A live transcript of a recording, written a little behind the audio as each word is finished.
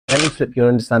Let me flip your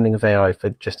understanding of AI for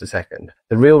just a second.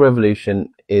 The real revolution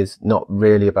is not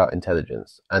really about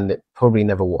intelligence, and it probably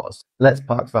never was. Let's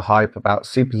park the hype about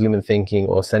superhuman thinking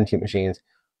or sentient machines.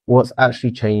 What's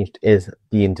actually changed is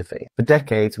the interface. For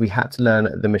decades, we had to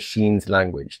learn the machine's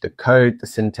language, the code, the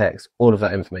syntax, all of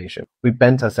that information. We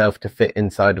bent ourselves to fit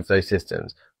inside of those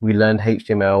systems. We learned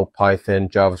HTML, Python,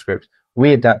 JavaScript.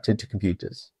 We adapted to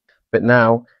computers. But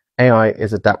now, AI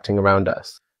is adapting around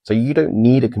us. So you don't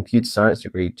need a computer science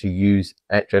degree to use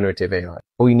generative AI.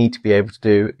 All you need to be able to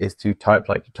do is to type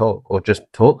like you talk, or just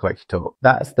talk like you talk.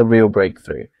 That's the real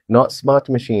breakthrough. Not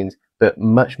smarter machines, but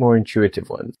much more intuitive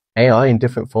ones. AI in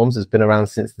different forms has been around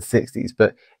since the 60s,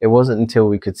 but it wasn't until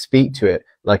we could speak to it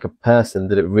like a person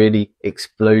that it really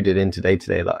exploded into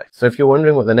day-to-day life. So if you're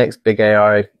wondering what the next big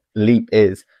AI leap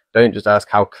is, don't just ask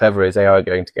how clever is AI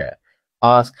going to get.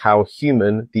 Ask how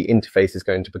human the interface is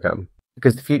going to become.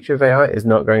 Because the future of AI is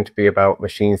not going to be about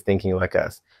machines thinking like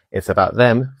us. It's about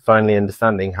them finally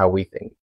understanding how we think.